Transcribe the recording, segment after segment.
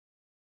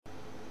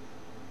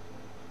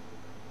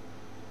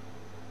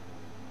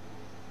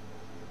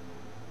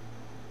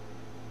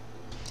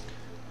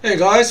Hey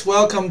guys,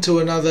 welcome to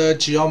another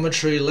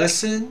geometry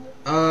lesson.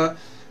 Now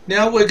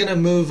we're going to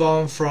move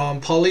on from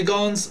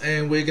polygons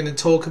and we're going to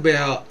talk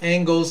about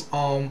angles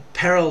on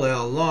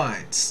parallel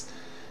lines.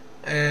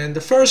 And the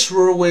first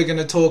rule we're going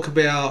to talk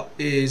about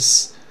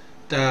is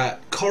that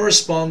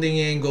corresponding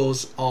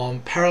angles on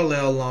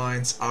parallel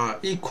lines are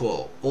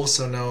equal,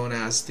 also known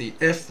as the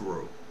F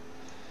rule.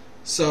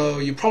 So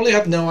you probably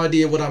have no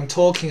idea what I'm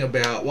talking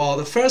about. Well,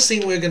 the first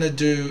thing we're going to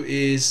do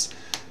is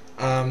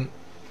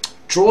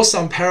draw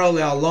some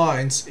parallel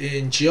lines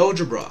in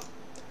Geogebra.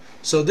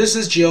 So this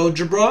is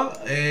Geogebra,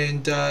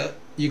 and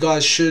you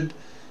guys should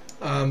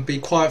be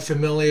quite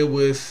familiar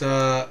with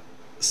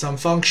some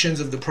functions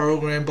of the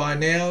program by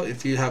now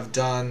if you have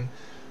done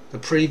the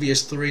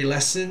previous 3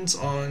 lessons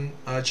on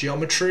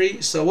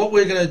geometry. So what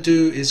we're going to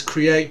do is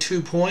create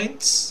 2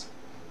 points,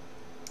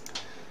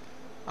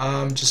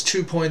 just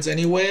 2 points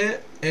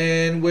anywhere,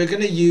 and we're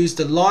going to use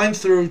the line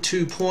through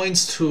 2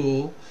 points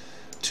tool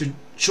to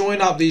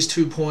join up these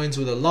 2 points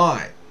with a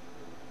line.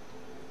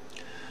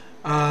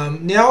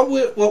 Now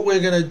what we're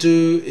going to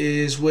do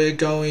is we're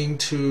going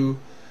to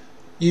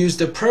use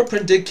the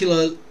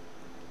perpendicular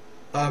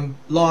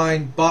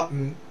line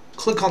button,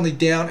 click on the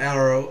down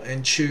arrow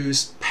and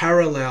choose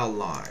parallel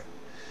line.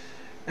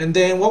 And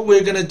then what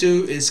we're going to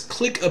do is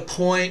click a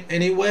point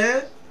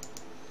anywhere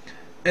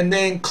and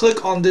then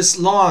click on this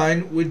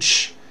line,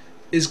 which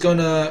is going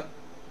to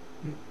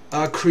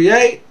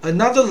create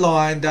another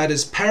line that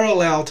is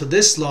parallel to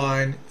this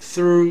line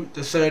through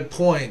the 3rd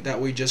point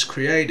that we just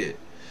created.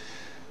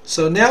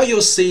 So now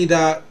you'll see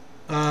that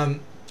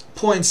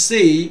point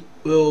C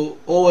will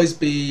always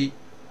be,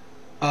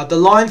 the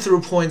line through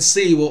point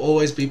C will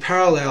always be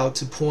parallel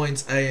to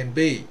points A and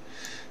B.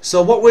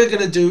 So what we're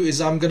going to do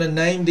is I'm going to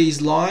name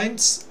these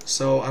lines.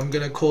 So I'm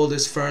going to call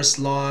this first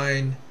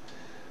line,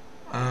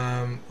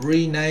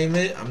 rename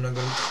it, I'm going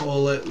to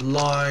call it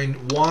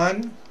line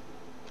 1.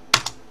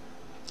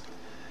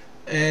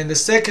 And the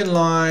second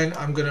line,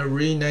 I'm going to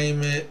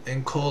rename it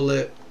and call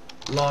it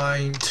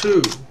line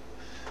 2.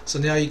 So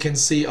now you can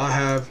see I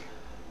have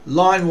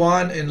line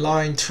 1 and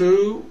line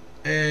 2,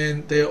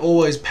 and they're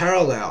always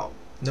parallel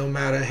no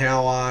matter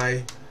how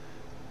I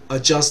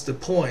adjust the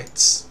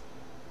points.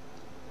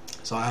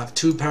 So I have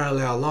 2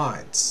 parallel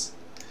lines.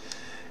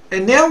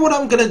 And now what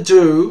I'm going to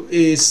do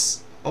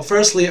is, well,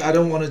 firstly, I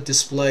don't want to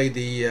display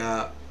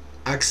the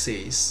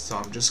axes, so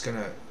I'm just going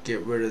to get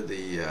rid of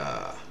the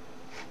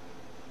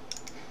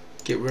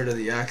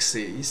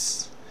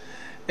axes.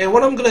 And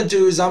what I'm going to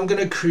do is I'm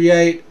going to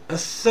create a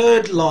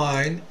 3rd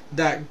line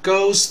that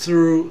goes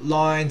through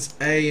lines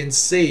A and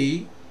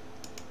C.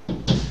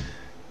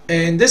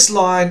 And this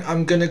line,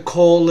 I'm going to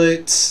call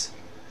it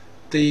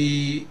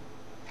the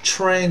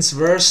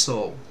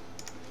transversal.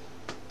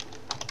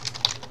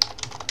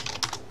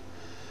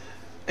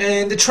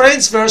 And the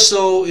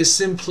transversal is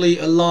simply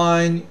a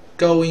line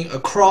going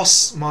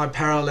across my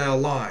parallel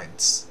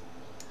lines.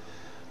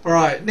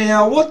 Alright,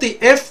 now what the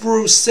F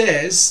rule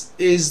says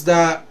is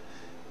that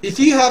if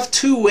you have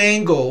 2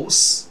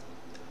 angles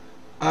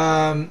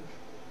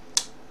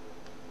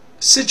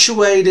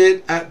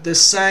situated at the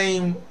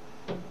same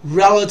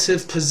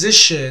relative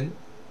position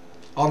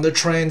on the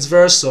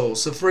transversal,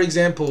 so for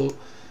example,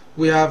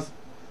 we have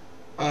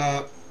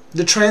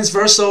the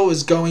transversal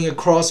is going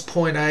across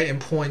point A and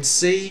point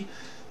C,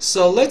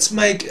 so let's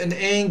make an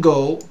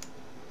angle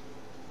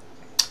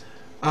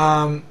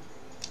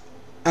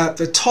at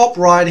the top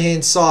right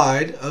hand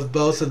side of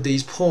both of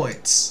these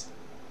points.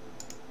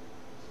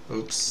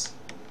 Oops.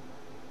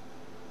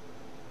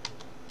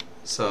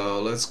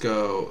 So let's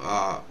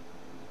go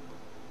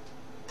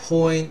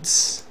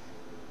points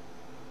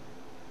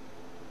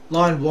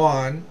line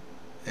 1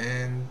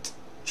 and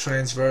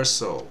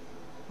transversal.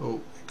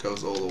 Oh, it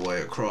goes all the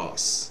way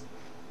across.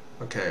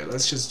 Okay,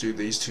 let's just do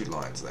these 2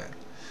 lines then.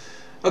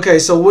 Okay,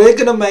 so we're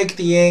gonna make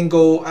the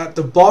angle at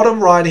the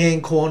bottom right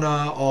hand corner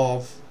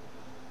of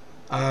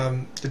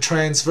the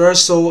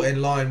transversal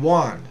in line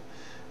 1,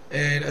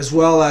 and as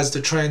well as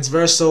the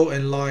transversal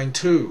in line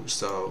 2.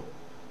 So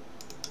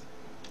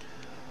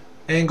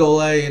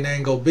angle A and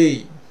angle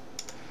B.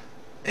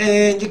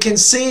 And you can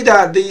see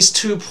that these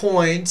 2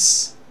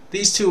 points,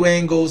 these 2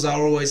 angles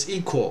are always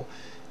equal.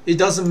 It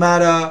doesn't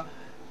matter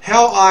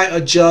how I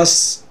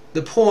adjust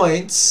the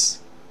points,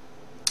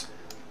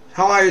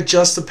 how I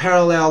adjust the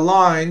parallel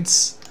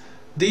lines,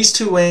 these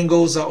 2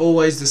 angles are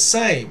always the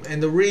same.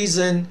 And the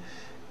reason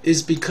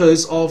is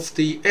because of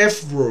the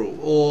F rule,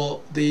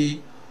 or the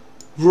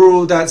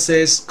rule that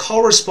says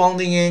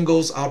corresponding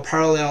angles on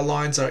parallel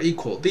lines are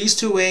equal. These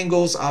 2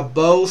 angles are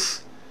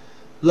both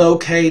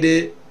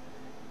located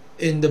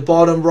in the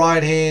bottom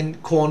right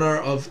hand corner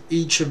of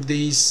each of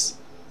these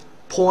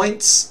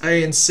points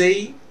A and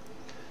C.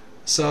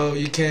 So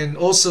you can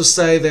also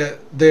say that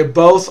they're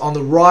both on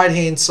the right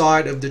hand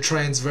side of the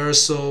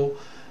transversal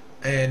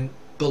and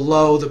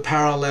below the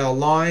parallel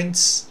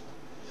lines,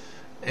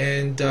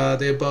 and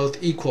they're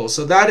both equal.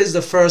 So that is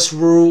the first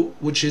rule,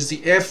 which is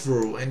the F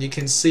rule, and you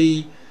can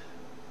see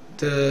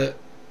the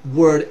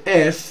word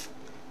F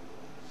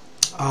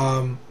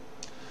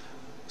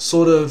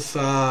sort of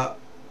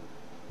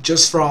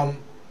just from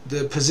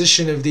the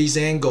position of these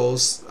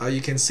angles,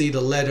 you can see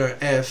the letter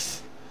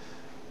F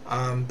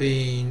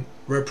being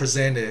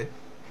represented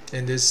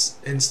in this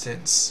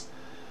instance.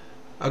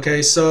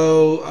 Okay,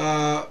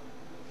 so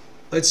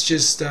let's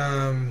just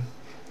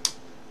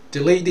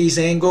delete these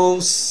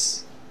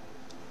angles.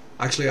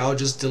 Actually, I'll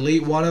just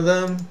delete one of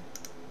them,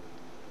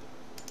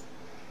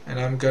 and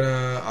I'm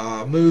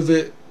gonna move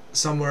it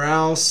somewhere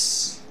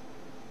else.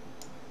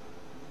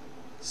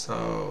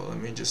 So let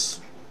me just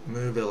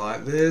move it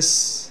like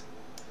this,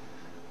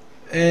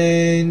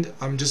 and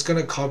I'm just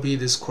gonna copy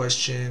this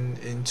question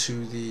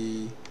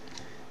into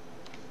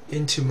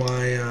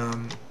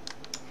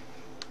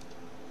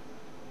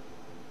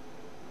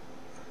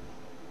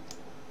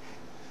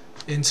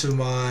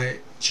my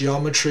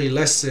geometry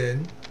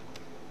lesson.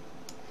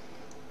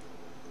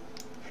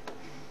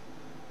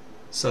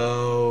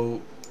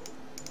 So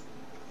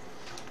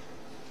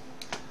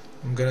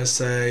I'm gonna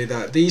say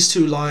that these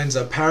two lines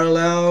are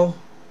parallel,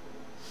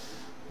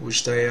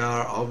 which they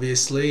are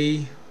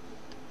obviously.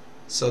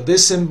 So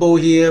this symbol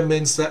here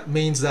means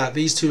that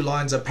these two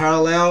lines are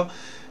parallel,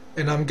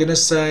 and I'm gonna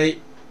say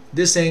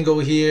this angle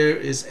here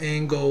is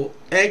angle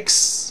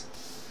X.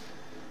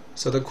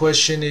 So the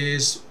question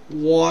is,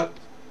 what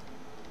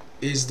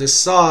is the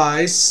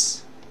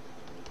size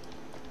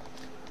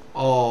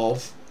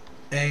of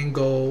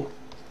angle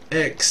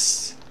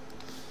X?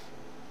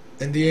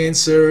 And the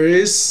answer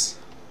is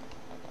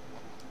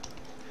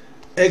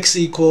X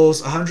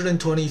equals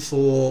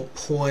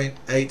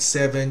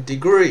 124.87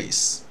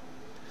 degrees.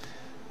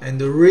 And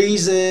the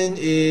reason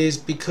is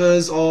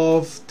because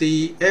of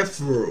the F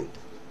rule.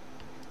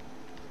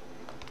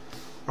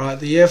 Right,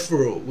 the F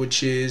rule,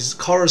 which is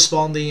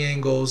corresponding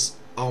angles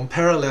on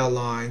parallel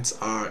lines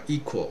are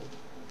equal.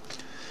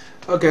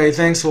 Okay,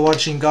 thanks for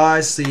watching,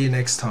 guys. See you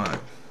next time.